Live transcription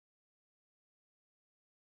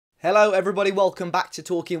Hello everybody, welcome back to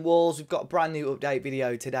Talking Wolves. We've got a brand new update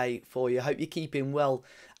video today for you. Hope you're keeping well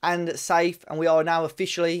and safe. And we are now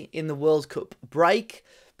officially in the World Cup break,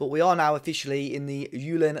 but we are now officially in the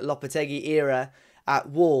Julen Lopetegui era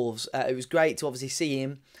at Wolves. It was great to obviously see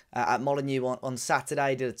him at Molineux on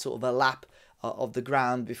Saturday. Did a sort of a lap of the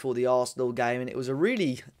ground before the Arsenal game, and it was a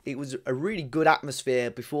really good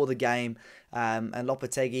atmosphere before the game. And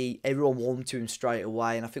Lopetegui, everyone warmed to him straight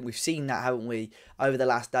away, and I think we've seen that, haven't we, over the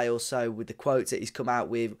last day or so with the quotes that he's come out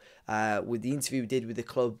with the interview he did with the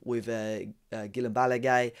club with Julen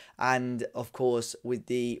Lopetegui, and of course with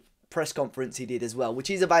the press conference he did as well, which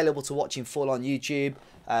is available to watch in full on YouTube.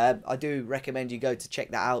 I do recommend you go to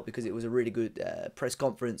check that out because it was a really good press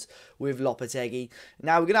conference with Lopetegui.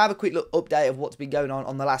 Now we're going to have a quick update of what's been going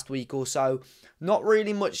on the last week or so. Not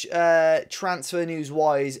really much transfer news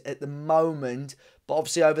wise at the moment, but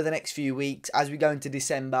obviously over the next few weeks, as we go into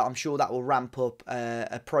December, I'm sure that will ramp up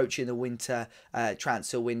approaching the winter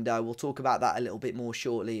transfer window. We'll talk about that a little bit more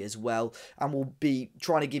shortly as well, and we'll be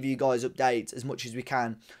trying to give you guys updates as much as we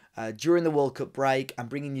can during the World Cup break, and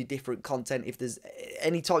bringing you different content. If there's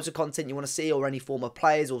any types of content you want to see, or any former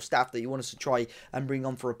players or staff that you want us to try and bring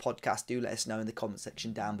on for a podcast, do let us know in the comment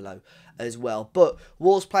section down below as well. But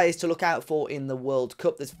Wolves players to look out for in the World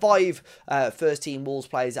Cup. There's 5 first team Wolves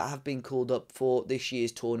players that have been called up for this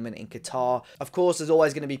year's tournament in Qatar. Of course, there's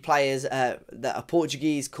always going to be players that are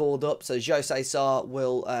Portuguese called up. So José Sá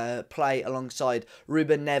will play alongside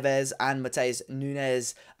Ruben Neves and Matheus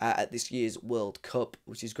Nunes at this year's World Cup,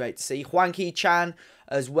 which is great to see. Hwang Hee-chan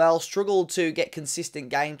as well struggled to get consistent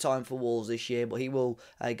game time for Wolves this year, but he will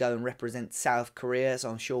go and represent South Korea, so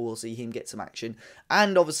I'm sure we'll see him get some action.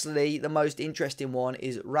 And obviously the most interesting one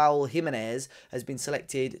is Raul Jimenez has been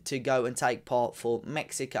selected to go and take part for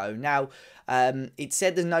Mexico. Now it's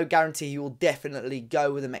said there's no guarantee he will definitely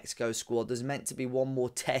go with the Mexico squad. There's meant to be one more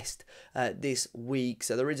test this week,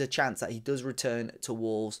 so there is a chance that he does return to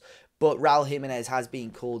Wolves. But Raul Jimenez has been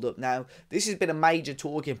called up. Now, this has been a major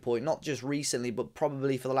talking point, not just recently, but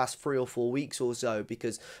probably for the last 3 or 4 weeks or so,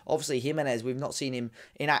 because obviously Jimenez, we've not seen him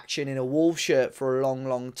in action in a Wolves shirt for a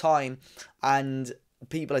long time, and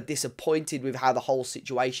people are disappointed with how the whole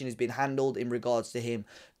situation has been handled in regards to him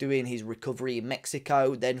doing his recovery in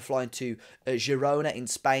Mexico, then flying to Girona in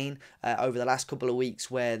Spain over the last couple of weeks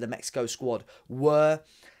where the Mexico squad were.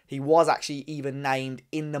 He was actually even named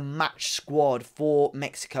in the match squad for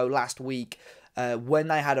Mexico last week when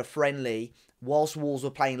they had a friendly whilst Wolves were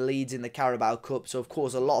playing Leeds in the Carabao Cup. So, of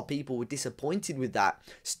course, a lot of people were disappointed with that.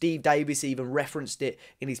 Steve Davis even referenced it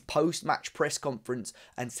in his post-match press conference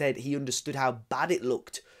and said he understood how bad it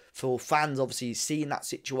looked for fans, obviously, seeing that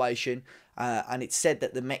situation. And it said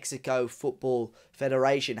that the Mexico Football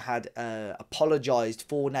Federation had apologised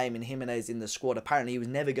for naming Jimenez in the squad. Apparently, he was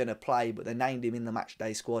never going to play, but they named him in the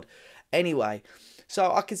matchday squad anyway.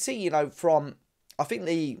 So I can see, you know, I think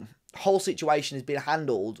the whole situation has been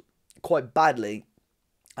handled quite badly.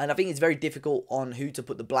 And I think it's very difficult on who to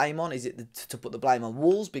put the blame on. Is it to put the blame on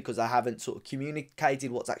Wolves because they haven't sort of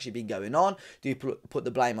communicated what's actually been going on? Do you put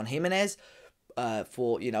the blame on Jimenez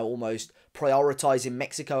for, you know, almost prioritising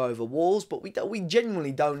Mexico over Wolves? But we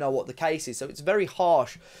genuinely don't know what the case is, so it's very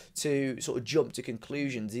harsh to sort of jump to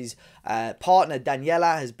conclusions. His partner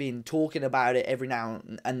Daniela has been talking about it every now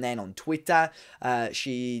and then on Twitter.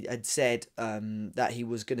 She had said that he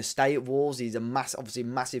was going to stay at Wolves. He's obviously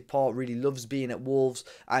massive part, really loves being at Wolves,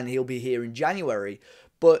 and he'll be here in January.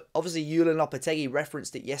 But obviously, Julen Lopetegui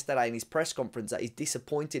referenced it yesterday in his press conference that he's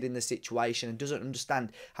disappointed in the situation and doesn't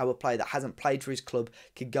understand how a player that hasn't played for his club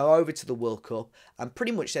can go over to the World Cup, and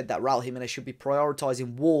pretty much said that Raul Jimenez should be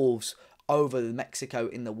prioritising Wolves over Mexico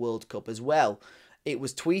in the World Cup as well. It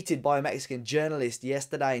was tweeted by a Mexican journalist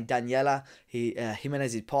yesterday, and Daniela,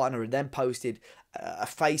 Jimenez's partner, had then posted a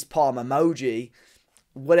facepalm emoji.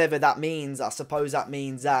 Whatever that means, I suppose that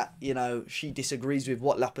means that, you know, she disagrees with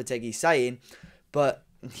what Lopetegui's saying, but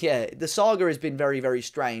yeah, the saga has been very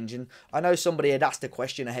strange. And I know somebody had asked a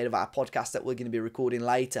question ahead of our podcast that we're going to be recording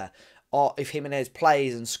later. Or if Jimenez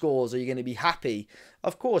plays and scores, are you going to be happy?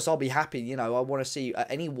 Of course, I'll be happy. You know, I want to see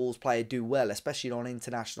any Wolves player do well, especially on an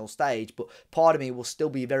international stage. But part of me will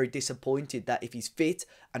still be very disappointed that if he's fit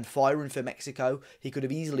and firing for Mexico, he could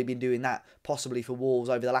have easily been doing that, possibly for Wolves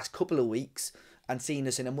over the last couple of weeks, and seen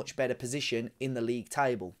us in a much better position in the league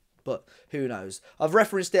table. But who knows? I've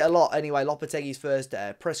referenced it a lot anyway. Lopetegui's first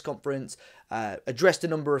press conference addressed a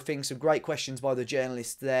number of things, some great questions by the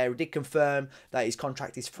journalists there. He did confirm that his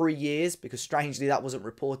contract is 3 years, because strangely that wasn't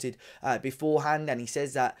reported beforehand, and he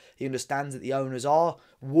says that he understands that the owners are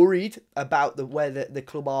worried about where the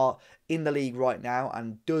club are in the league right now,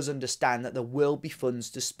 and does understand that there will be funds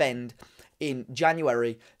to spend in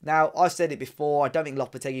January. Now, I've said it before, I don't think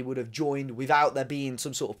Lopetegui would have joined without there being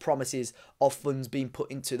some sort of promises of funds being put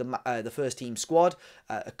into the first team squad.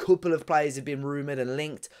 A couple of players have been rumoured and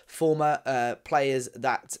linked, former players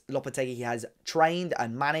that Lopetegui has trained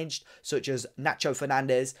and managed, such as Nacho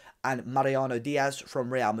Fernandez and Mariano Diaz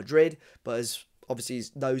from Real Madrid. But as obviously as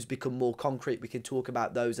those become more concrete, we can talk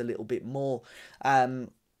about those a little bit more.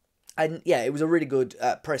 And yeah, it was a really good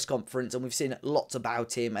press conference, and we've seen lots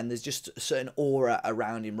about him, and there's just a certain aura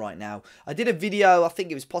around him right now. I did a video, I think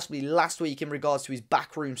it was possibly last week, in regards to his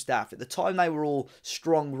backroom staff. At the time, they were all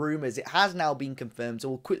strong rumours. It has now been confirmed, so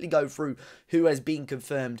we'll quickly go through who has been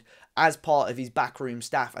confirmed as part of his backroom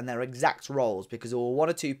staff and their exact roles, because there were one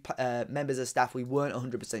or two members of staff we weren't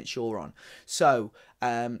 100% sure on. So,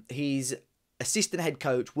 his assistant head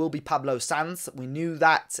coach will be Pablo Sanz. We knew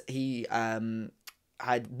that he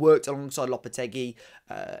had worked alongside Lopetegui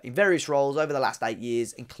in various roles over the last 8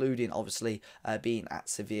 years, including obviously being at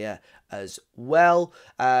Sevilla as well.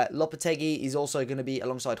 Lopetegui is also going to be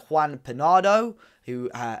alongside Juan Penado, who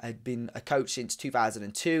had been a coach since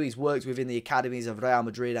 2002. He's worked within the academies of Real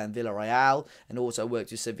Madrid and Villarreal, and also worked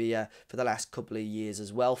with Sevilla for the last couple of years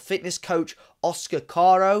as well. Fitness coach Oscar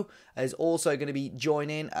Caro is also going to be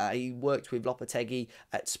joining. He worked with Lopetegui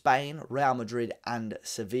at Spain, Real Madrid and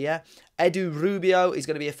Sevilla. Edu Rubio is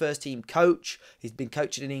going to be a first team coach. He's been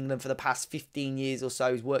coaching in England for the past 15 years or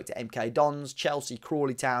so. He's worked at MK Dons, Chelsea,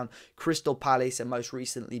 Crawley Town, Crystal Palace, and most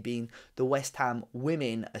recently been the West Ham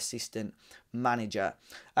women assistant manager.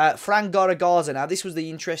 Fran Garagaza, now this was the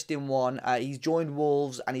interesting one. He's joined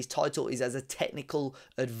Wolves, and his title is as a technical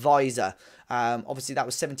advisor. Obviously that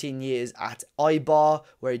was 17 years at Eibar,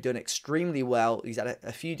 where he'd done extremely well. He's had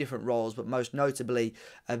a few different roles, but most notably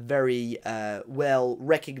a very well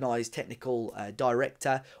recognised technical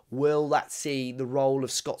director. Will that see the role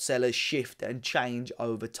of Scott Sellers shift and change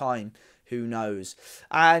over time? Who knows?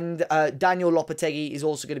 And Daniel Lopetegui is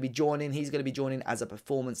also going to be joining. He's going to be joining as a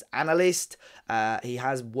performance analyst. He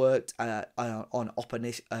has worked on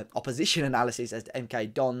opposition analysis at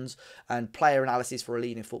MK Dons and player analysis for a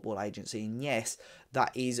leading football agency. And yes,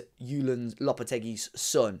 that is Julen Lopetegui's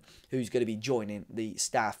son, who's going to be joining the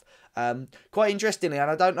staff. Quite interestingly, and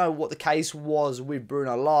I don't know what the case was with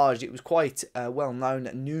Bruno Lage, it was quite well known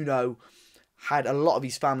that Nuno had a lot of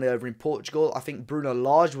his family over in Portugal. I think Bruno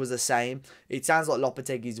Lage was the same. It sounds like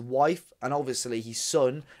Lopetegui's wife and obviously his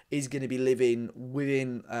son is going to be living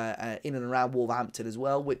within, in and around Wolverhampton as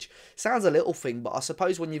well, which sounds a little thing, but I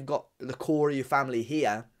suppose when you've got the core of your family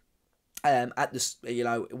here, at this, you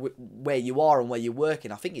know, where you are and where you're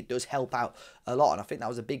working, I think it does help out a lot. And I think that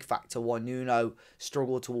was a big factor why Nuno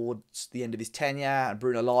struggled towards the end of his tenure, and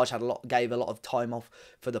Bruno Lage gave a lot of time off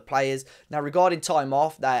for the players. Now, regarding time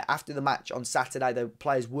off, after the match on Saturday, the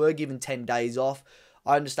players were given 10 days off.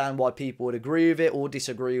 I understand why people would agree with it or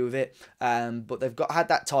disagree with it, but they've had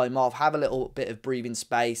that time off, have a little bit of breathing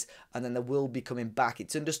space, and then they will be coming back.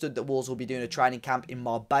 It's understood that Wolves will be doing a training camp in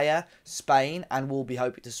Marbella, Spain, and we'll be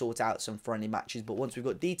hoping to sort out some friendly matches. But once we've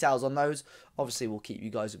got details on those, obviously we'll keep you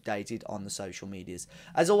guys updated on the social medias.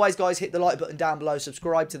 As always, guys, hit the like button down below,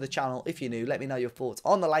 subscribe to the channel if you're new. Let me know your thoughts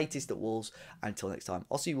on the latest at Wolves. Until next time,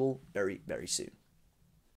 I'll see you all very, very soon.